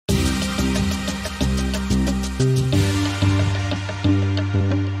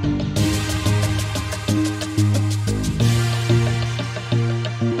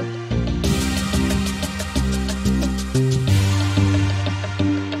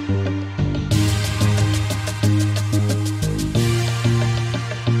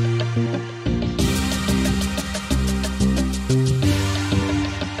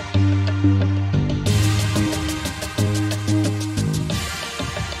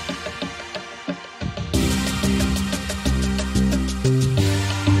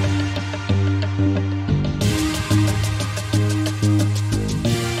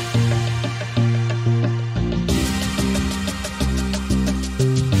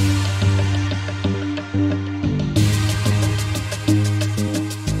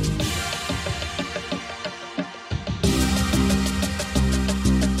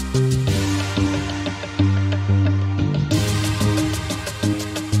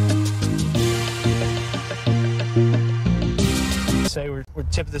we're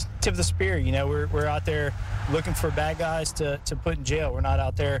tip of the spear. You know, we're out there looking for bad guys to put in jail. We're not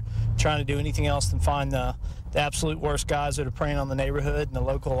out there trying to do anything else than find the absolute worst guys that are preying on the neighborhood and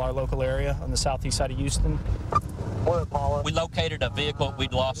our local area on the southeast side of Houston. We located a vehicle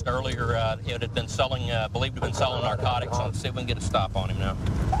we'd lost earlier. It had been selling, believed to have been selling narcotics. Let's see if we can get a stop on him now.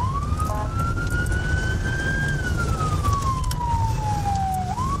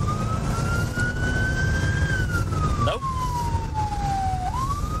 Nope.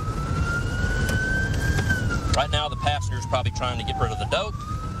 Right now, the passenger's probably trying to get rid of the dope.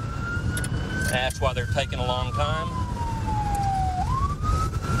 That's why they're taking a long time.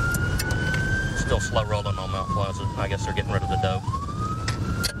 Still slow rolling on Mount Pleasant. I guess they're getting rid of the dope.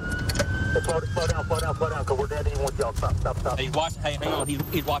 Slow down, because we're dead. He wants y'all stop. He's watching, hey, hang on,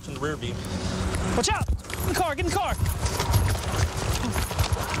 he's watching the rear view. Watch out! Get in the car, get in the car!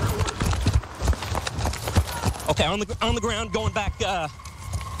 Okay, on the ground, going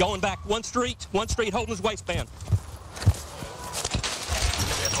back one street, holding his waistband.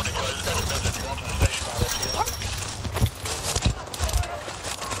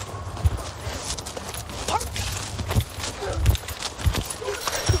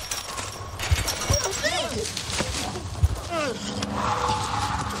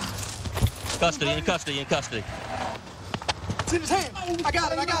 In custody. It's in his hand. I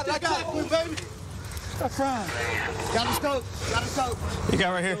got it. Come on, baby. Stop crying. Got the scope. You got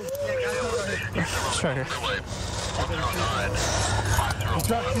it right here? It's right here.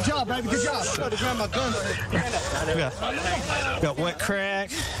 Good job, baby. Good job. I got to grab my gun. We got wet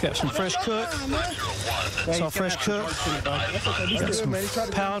crack. Got some fresh cook. It's all fresh cook. Got some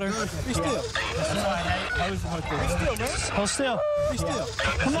powder. Be still. Hold still. Be still.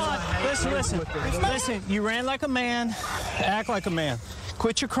 Come on. Listen. You ran like a man. Act like a man.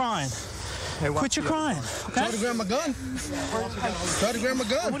 Quit your crying. Quit your crying. Okay? Try to grab my gun.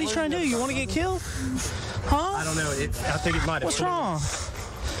 What are you trying to do? You want to get killed? Huh? I don't know. I think it might have. What's wrong?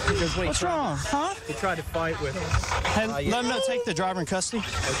 What's wrong? Huh? He tried to fight with. Hey, let him know. Take the driver in custody.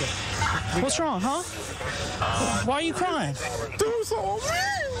 Okay. What's wrong, huh? Why are you crying?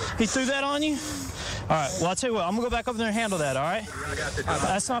 He threw that on you? All right, well, I'll tell you what, I'm going to go back over there and handle that, all right?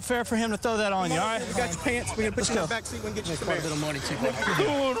 That's not fair for him to throw that on you, all right? You got your pants. We're going to put you in the back seat. We can get you some bit of money, too.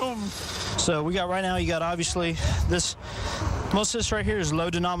 So we got right now, you got obviously this, most of this right here is low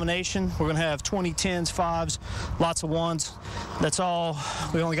denomination. We're going to have 20, 10s, 5s, lots of 1s. That's all.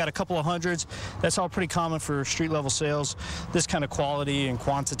 We only got a couple of hundreds. That's all pretty common for street level sales. This kind of quality and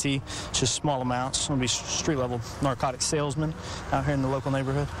quantity, just small amounts. It's going to be street level narcotic salesmen out here in the local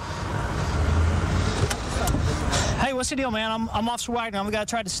neighborhood. Hey, what's the deal, man? I'm Officer Wagner. I'm the guy that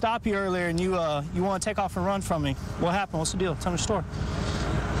tried to stop you earlier, and you want to take off and run from me. What happened? What's the deal? Tell me the story.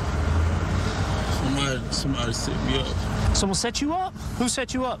 Somebody set me up. Someone set you up? Who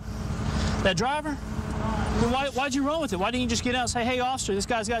set you up? That driver? Then why'd you run with it? Why didn't you just get out and say, hey, officer, this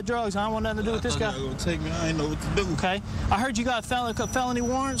guy's got drugs. I don't want nothing to do with this guy. Gonna take me. I ain't know what to do. Okay. I heard you got a felony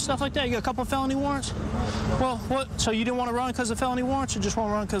warrant, stuff like that. You got a couple of felony warrants? Well, what? So you didn't want to run because of felony warrants or just want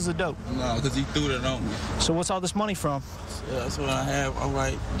to run because of the dope? No, because he threw that on me. So what's all this money from? Yeah, that's what I have. All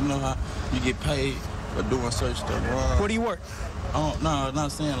right. You know how you get paid for doing such stuff. Where do you work? Oh, no, I'm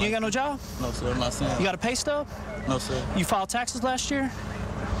not saying like, You ain't got no job? No, sir, I'm not saying. You got a pay stub? No, sir. You filed taxes last year?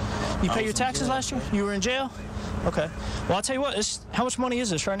 You pay your taxes last year? You were in jail? Okay. Well, I'll tell you what, how much money is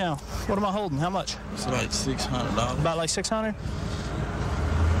this right now? What am I holding? How much? It's like $600. About like 600?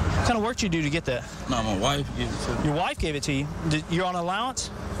 What kind of work did you do to get that? No, my wife gave it to me. Your wife gave it to you? You're on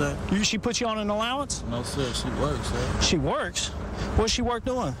allowance? Sir? She put you on an allowance? No, sir, she works, sir. She works? What does she work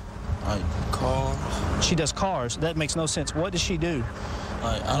doing? Like cars. She does cars. That makes no sense. What does she do?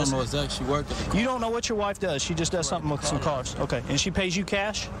 Like, I don't know exactly. She worked at the car. You don't know what your wife does. She just does something with some cars. Okay. And she pays you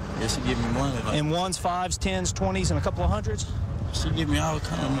cash? Yeah, she give me money. Like, in 1s, 5s, 10s, 20s, and a couple of hundreds? She give me all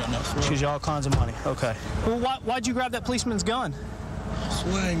kinds of money. I swear. She gives you all kinds of money. Okay. Well, why'd you grab that policeman's gun? I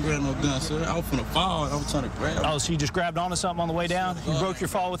swear I ain't grabbed no gun, sir. I was finna fall. I was trying to grab it. Oh, so you just grabbed onto something on the way down? You broke your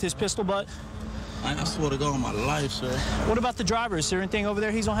fall with his pistol butt? I swear to God on my life, sir. What about the driver? Is there anything over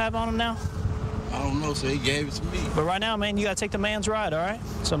there he's gonna have on him now? I don't know, sir. He gave it to me. But right now, man, you got to take the man's ride, all right?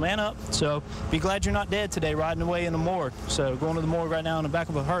 So man up. So be glad you're not dead today riding away in the morgue. So going to the morgue right now in the back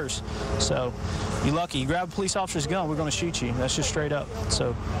of a hearse. So you're lucky. You grab a police officer's gun, we're going to shoot you. That's just straight up.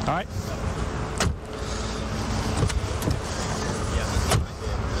 So, all right?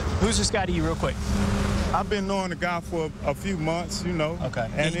 Who's this guy to you real quick? I've been knowing the guy for a few months, you know. Okay.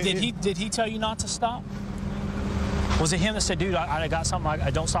 And did he tell you not to stop? Was it him that said, dude, I got something, I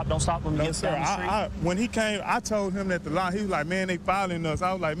don't stop when we No, get sir. down the street? When he came, I told him that the line, he was like, man, they following us.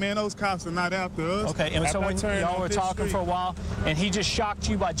 I was like, man, those cops are not after us. Okay, and so After I when turned y'all on were Fifth talking Street, for a while, and he just shocked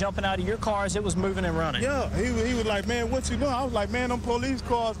you by jumping out of your car as it was moving and running? Yeah, he was like, man, what you doing? I was like, man, them police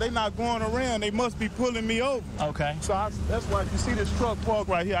cars, they not going around. They must be pulling me over. Okay. So that's why you see this truck parked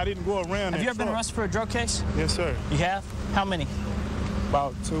right here. I didn't go around Have you ever been arrested for a drug case? Yes, sir. You have? How many?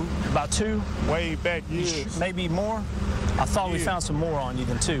 About two. About two? Way back years. Maybe more? I thought we Yeah. found some more on you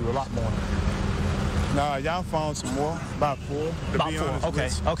than two, a lot more. Nah, y'all found some more. About four. About four. Okay.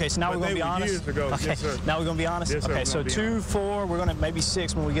 Okay. So now But we're going to they be were honest. years ago. Okay. Yes, sir. Now we're going to be honest. Yes, sir, okay. we're So gonna be 2, honest. 4. We're going to maybe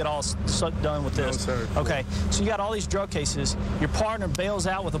 6 when we get all done with this. No, sir. Four. Okay. So you got all these drug cases. Your partner bails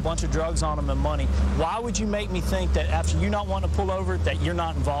out with a bunch of drugs on him and money. Why would you make me think that after you not wanting to pull over, that you're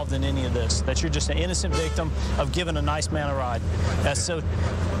not involved in any of this? That you're just an innocent victim of giving a nice man a ride? That's so.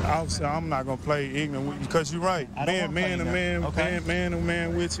 Officer, I'm not gonna play ignorant with you because you're right. I don't wanna play Man to ignorant. man, Okay. man to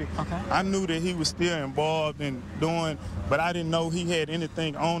man with you. Okay. I knew that he was still involved in doing, but I didn't know he had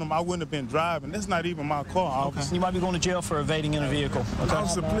anything on him. I wouldn't have been driving. That's not even my car, officer. You might be going to jail for evading in a vehicle. Okay.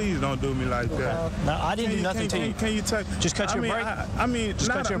 Officer, please don't do me like that. No, I didn't do nothing to you. Can you take? Just cut your break? I mean, Just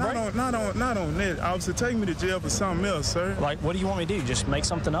cut your break? not on that. Officer, take me to jail for something else, sir. Like, what do you want me to do? Just make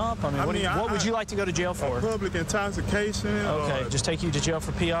something up? I mean, what would you like to go to jail for? Public intoxication. Okay, or- just take you to jail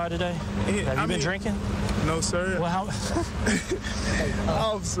for PI today? Have you been drinking? No, sir. Well, how?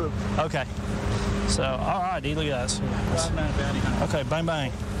 Officer. Okay. So, all right, look at that. Okay, bang,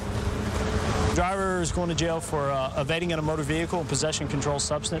 bang. Driver is going to jail for evading in a motor vehicle and possession of controlled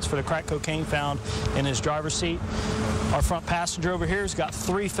substance for the crack cocaine found in his driver's seat. Our front passenger over here has got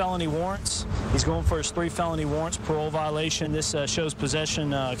 3 felony warrants. He's going for his 3 felony warrants, parole violation. This shows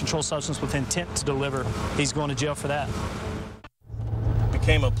possession controlled substance with intent to deliver. He's going to jail for that.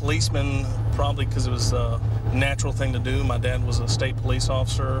 Became a policeman probably because it was a natural thing to do. My dad was a state police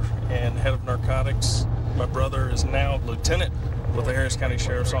officer and head of narcotics. My brother is now lieutenant with the Harris County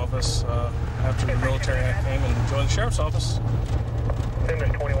Sheriff's Office. After the military, I came and joined the Sheriff's Office. Same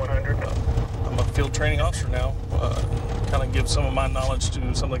as 2100. I'm a field training officer now. Kind of give some of my knowledge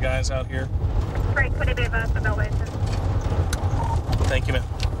to some of the guys out here. Great, could it be about the belt license? Thank you, ma'am.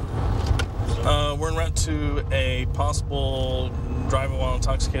 We're en route to a possible driving while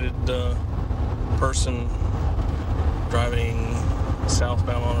intoxicated person driving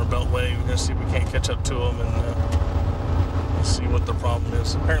southbound on our beltway. We're going to see if we can't catch up to them and see what the problem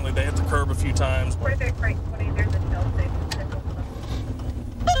is. Apparently they hit the curb a few times. Where's their freight? What is there the jail station?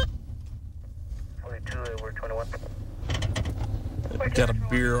 42, we're 21. Got a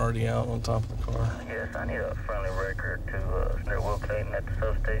beer already out on top of the car. Yes, I need a friendly record to Snare Will Clayton at the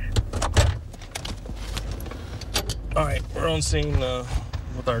substation. All right, we're on scene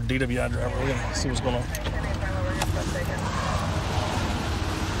with our DWI driver. We're gonna see what's going on.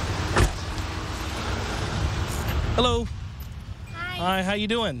 Hello. Hi, how you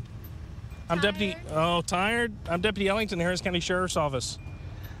doing? I'm Deputy. Oh, tired? I'm Deputy Ellington, Harris County Sheriff's Office.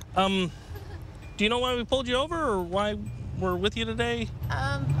 Do you know why we pulled you over, or why we're with you today?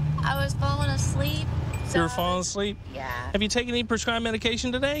 I was falling asleep. So You were falling asleep. Yeah. Have you taken any prescribed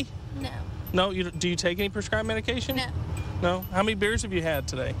medication today? No. No. Do you take any prescribed medication? No. No. How many beers have you had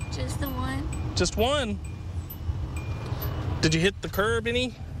today? Just the one. Just one. Did you hit the curb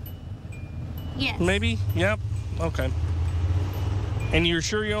any? Yes. Maybe? Yep. Okay. And you're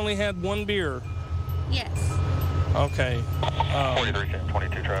sure you only had one beer? Yes. Okay. 43,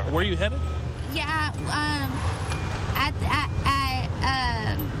 22 traffic. Where are you headed? Yeah. At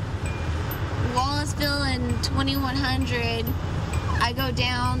Wallaceville and 2100, I go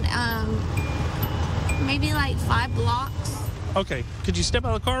down maybe like 5 blocks. Okay. Could you step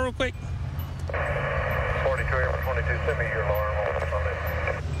out of the car real quick? 42, 22, send me your alarm on it.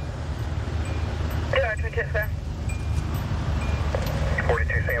 Yeah, 22, sir.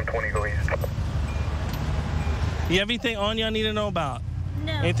 42, Sam 20, go east. You have anything on you I need to know about?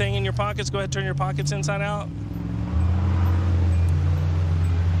 No. Anything in your pockets? Go ahead and turn your pockets inside out.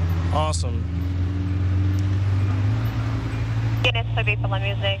 Awesome. Units to be for La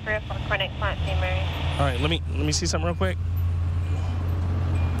Music, 304 Chronic Plant St. Mary. All right, let me see something real quick.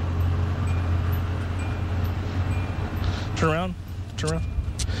 Turn around. Turn around.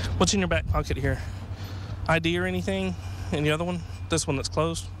 What's in your back pocket here? ID or anything? And the other one? This one that's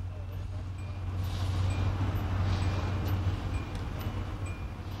closed?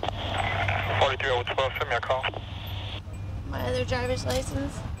 Send me a call. My other driver's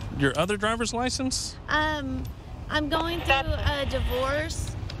license. Your other driver's license? I'm going through a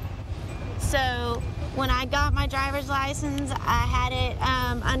divorce. So when I got my driver's license, I had it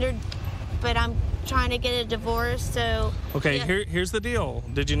but I'm trying to get a divorce, so... Okay, yeah, here's the deal.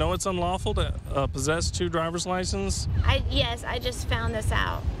 Did you know it's unlawful to possess 2 driver's licenses? Yes, I just found this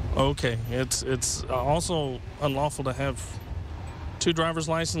out. Okay, it's also unlawful to have 2 driver's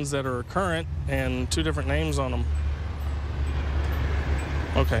licenses that are current and 2 different names on them.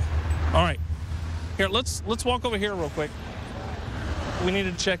 Okay, all right. Here, let's walk over here real quick. We need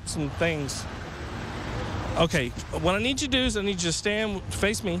to check some things. Okay, what I need you to do is I need you to stand,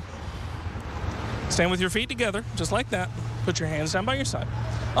 face me. Stand with your feet together, just like that. Put your hands down by your side.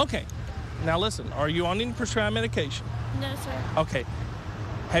 Okay, now listen, are you on any prescribed medication? No, sir. Okay,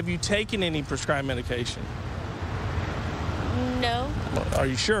 have you taken any prescribed medication? No. Are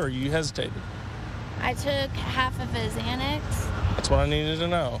you sure? You hesitated. I took half of a Xanax. That's what I needed to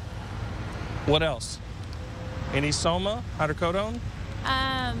know. What else? Any Soma, hydrocodone?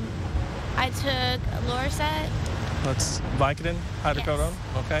 I took Lorcet. That's Vicodin, hydrocodone?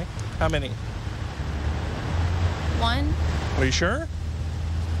 Yes. Okay. How many? 1. Are you sure?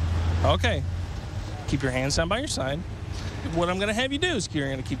 Okay. Keep your hands down by your side. What I'm going to have you do is you're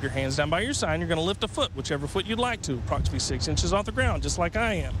going to keep your hands down by your side and you're going to lift a foot, whichever foot you'd like to, approximately 6 inches off the ground, just like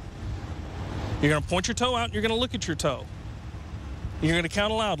I am. You're going to point your toe out and you're going to look at your toe. You're going to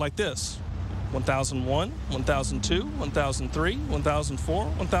count aloud like this. 1001, 1002, 1003, 1004,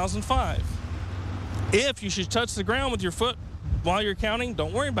 1005. If you should touch the ground with your foot while you're counting,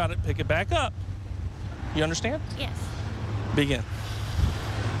 don't worry about it. Pick it back up. You understand? Yes. Begin.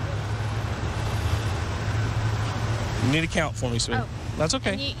 You need to count for me, sweetie. Oh. That's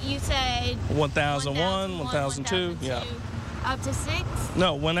okay. And you said 1001, 1002, 1002, yeah. Up to 6?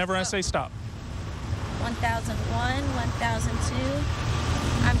 No, whenever I say stop. 1001, 1002.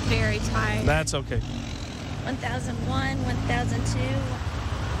 I'm very tired. That's okay. 1001, 1002.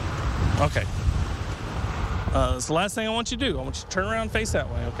 Okay. It's the last thing I want you to do. I want you to turn around and face that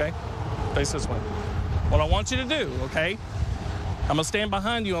way, okay? Face this way. What I want you to do, okay? I'm going to stand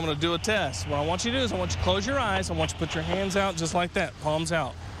behind you. I'm going to do a test. What I want you to do is I want you to close your eyes. I want you to put your hands out just like that, palms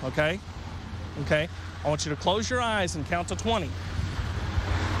out, okay? Okay? I want you to close your eyes and count to 20. 1, 2,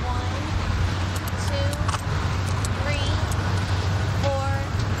 3, 4,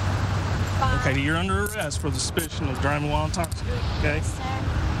 5. Okay, you're under arrest for the suspicion of driving while intoxicated, okay? Yes, sir.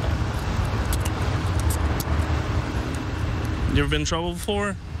 You ever been in trouble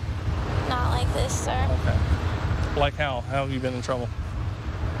before? Not like this, sir. Okay. Like how? How have you been in trouble?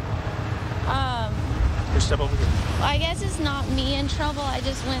 Here, step over here. I guess it's not me in trouble. I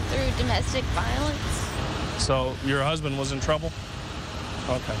just went through domestic violence. So your husband was in trouble?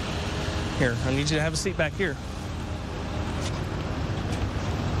 Okay. Here, I need you to have a seat back here.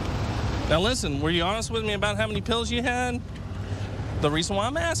 Now listen, were you honest with me about how many pills you had? The reason why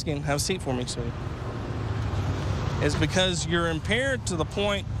I'm asking, have a seat for me, sweetie, is because you're impaired to the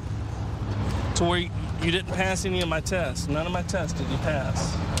point to where you didn't pass any of my tests. None of my tests did you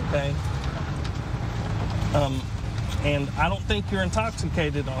pass, okay? And I don't think you're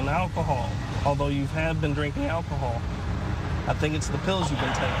intoxicated on alcohol, although you have been drinking alcohol. I think it's the pills you've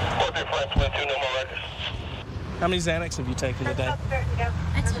been taking. How many Xanax have you taken today?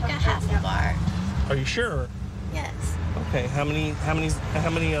 I took a half a bar. Are you sure? Yes. Okay, how many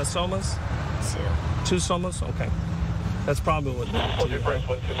Somas? 2. 2 Somas? Okay. That's probably what did it to you.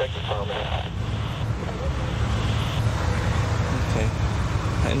 Okay.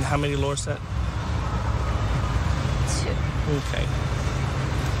 And how many Lorcet? 2. Okay.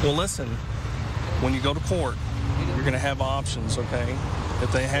 Well, listen, when you go to court, you're going to have options, okay?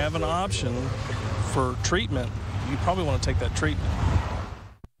 If they have an option for treatment, you probably want to take that treatment.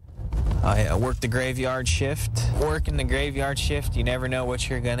 I work the graveyard shift. Working the graveyard shift, you never know what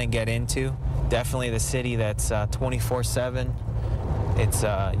you're going to get into. Definitely the city that's 24/7. It's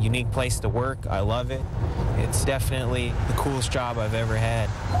a unique place to work. I love it. It's definitely the coolest job I've ever had.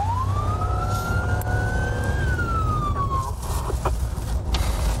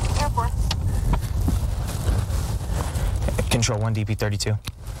 Control 1, DP32.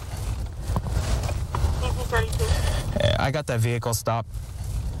 DP32. I got that vehicle stopped.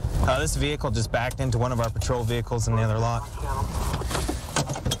 This vehicle just backed into one of our patrol vehicles in the other lot.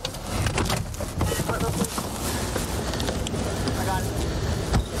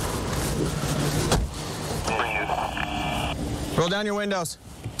 Roll down your windows.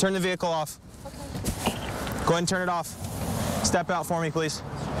 Turn the vehicle off. Okay. Go ahead and turn it off. Step out for me, please.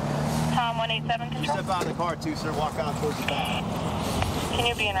 Tom 187 Control. Step out of the car too, sir. Walk out towards the back. Can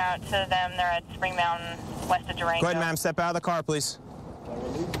you be an out to them? They're at Spring Mountain, west of Durango. Go ahead, ma'am. Step out of the car, please.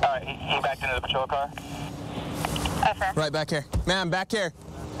 He backed into the patrol car. Affirm. Right back here. Ma'am, back here.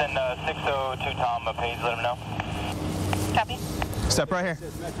 Then 602 Tom, Page, let him know. Copy. Step right here.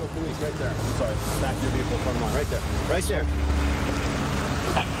 Metro Police, right there. I'm sorry, back to your vehicle, front line, right there. Right there. Do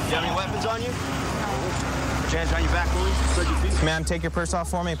you have any weapons on you? No. Put your hands behind your back, please. Spread your feet. Ma'am, take your purse off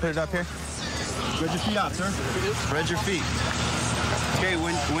for me and put it up here. Spread your feet out, sir. Spread your feet. Okay,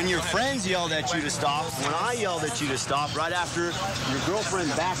 when your friends yelled at you to stop, when I yelled at you to stop, right after your girlfriend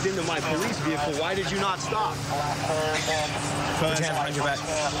backed into my police vehicle, why did you not stop? Put your hands behind your back.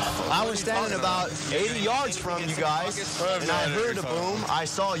 I was standing about 80 yards from you guys, and I heard a boom. I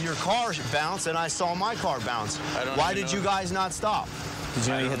saw your car bounce, and I saw my car bounce. Why did you guys not stop? Did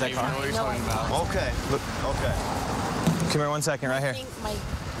you know you hit that car? What you're talking about. Okay. Look. Okay. Come here 1 second, right here.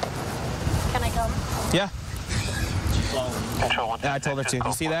 Can I come? Yeah. Yeah, I told her to.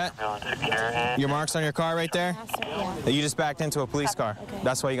 You see that? Your marks on your car right there? Yeah. You just backed into a police car. Okay.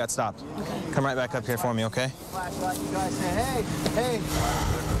 That's why you got stopped. Okay. Come right back up here for me, okay? Flashlight, you guys say, hey, hey.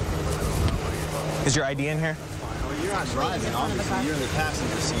 Is your ID in here? Well, you're not driving, obviously. You're in the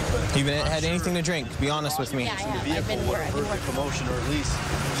passenger seat, but... You had anything to drink? Be honest with me. Yeah, I have. The vehicle would have heard the commotion, or at least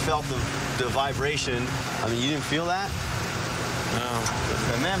felt the vibration. I mean, you didn't feel that? No.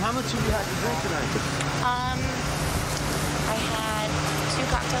 Okay, ma'am, how much have you had to drink tonight? I had 2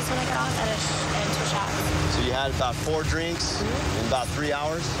 cocktails when I got off and 2 shots. So you had about 4 drinks in about 3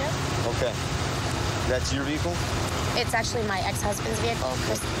 hours? Yep. Okay. That's your vehicle? It's actually my ex-husband's vehicle.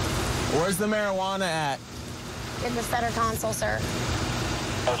 Where's the marijuana at? In the center console, sir.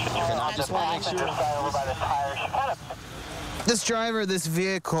 I just want to make sure. This driver of this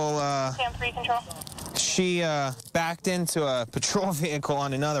vehicle, Cam 3 control. she backed into a patrol vehicle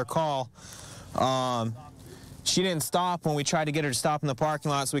on another call. She didn't stop when we tried to get her to stop in the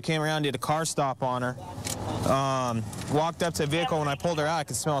parking lot, so we came around, did a car stop on her. Walked up to the vehicle. When I pulled her out, I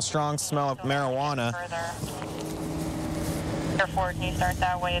could smell a strong smell of marijuana. Therefore, can you start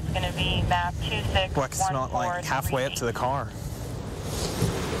that way? It's going to be map 2614. Well, I could smell it like halfway up to the car.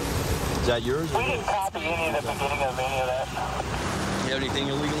 Is that yours? We didn't copy any of the beginning of any of that. You have anything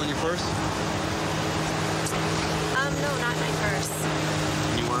illegal in your purse? No, not my purse.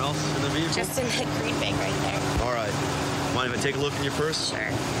 Anywhere else in the vehicle? Just in the green bag right there. All right. Mind if I take a look in your purse?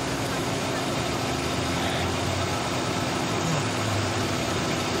 Sure.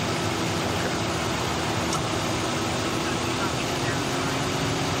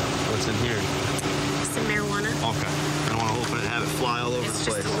 What's in here? Some marijuana. Okay. I don't want to open it and have it fly all over It's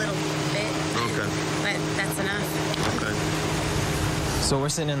the just place. a little bit. Okay. But that's enough. Okay. So we're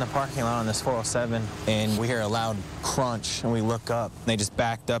sitting in the parking lot on this 407, and we hear a loud crunch, and we look up. They just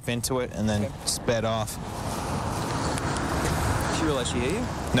backed up into it and then sped off. She realize she hit you?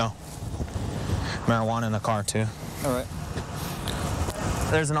 No. Marijuana in the car, too. All right.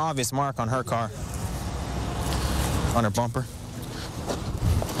 There's an obvious mark on her car. On her bumper.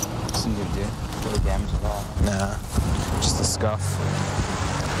 Some good, dude. Really damage at all. Nah, just a scuff.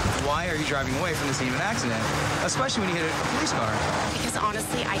 Why are you driving away from the scene of an accident? Especially when you hit a police car. Because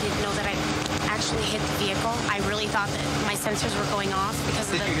honestly, I didn't know that I actually hit the vehicle. I really thought that my sensors were going off because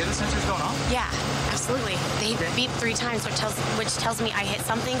of Did you hear the sensors going off? Yeah, absolutely. They beeped 3 times, which tells me I hit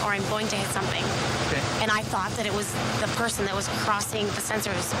something or I'm going to hit something. Okay. And I thought that it was the person that was crossing the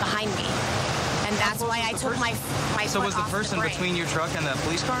sensors behind me. And that's why I took my So foot was the off person brake. between your truck and the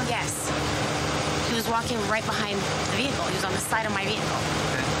police car? Yes. He was walking right behind the vehicle. He was on the side of my vehicle.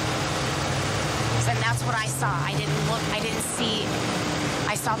 Okay. And that's what I saw. I didn't look, I didn't see,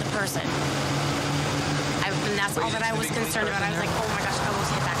 I saw the person. And that's all that I was concerned about. I was like, oh my gosh, I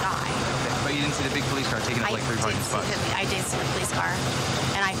almost hit that guy. Okay. But you didn't see the big police car taking up like 3 parking spots? I did see the police car.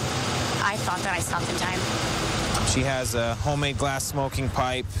 And I thought that I stopped in time. She has a homemade glass smoking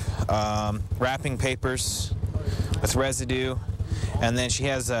pipe, wrapping papers with residue, and then she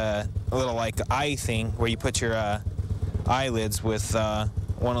has a little like eye thing where you put your eyelids with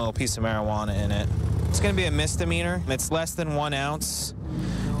one little piece of marijuana in it. It's going to be a misdemeanor. It's less than 1 ounce.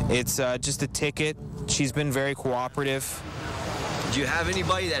 It's just a ticket. She's been very cooperative. Do you have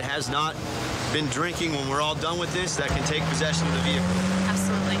anybody that has not been drinking when we're all done with this that can take possession of the vehicle?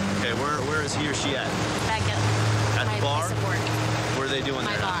 Absolutely. Okay, where is he or she at? Back at the bar? place of work. What are they doing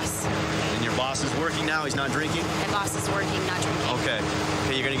My there? boss. And your boss is working now? He's not drinking? My boss is working, not drinking. Okay.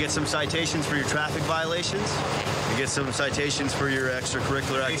 Okay, you're going to get some citations for your traffic violations. Okay. You get some citations for your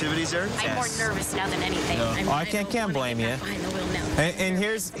extracurricular activities there. I'm more nervous now than anything. No. I don't can't wanna blame get you. back behind the wheel now. And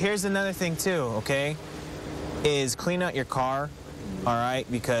here's another thing too, okay? Is clean out your car, all right?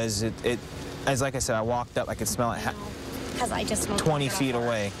 Because it as like I said, I walked up, I could smell it Because I just smoked 20 feet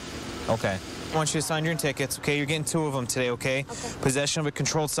away. Okay. want you to sign your tickets, okay? You're getting 2 of them today, okay? Possession of a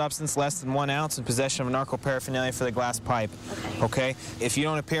controlled substance less than 1 ounce and possession of a narco paraphernalia for the glass pipe, okay? If you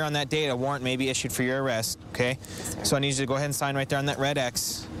don't appear on that date, a warrant may be issued for your arrest, okay? So I need you to go ahead and sign right there on that red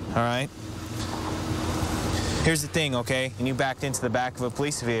X, all right? Here's the thing, okay? And you backed into the back of a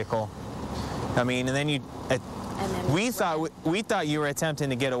police vehicle. I mean, and then you... we thought you were attempting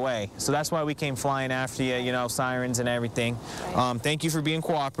to get away, so that's why we came flying after you, you know, sirens and everything. Thank you for being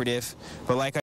cooperative, but like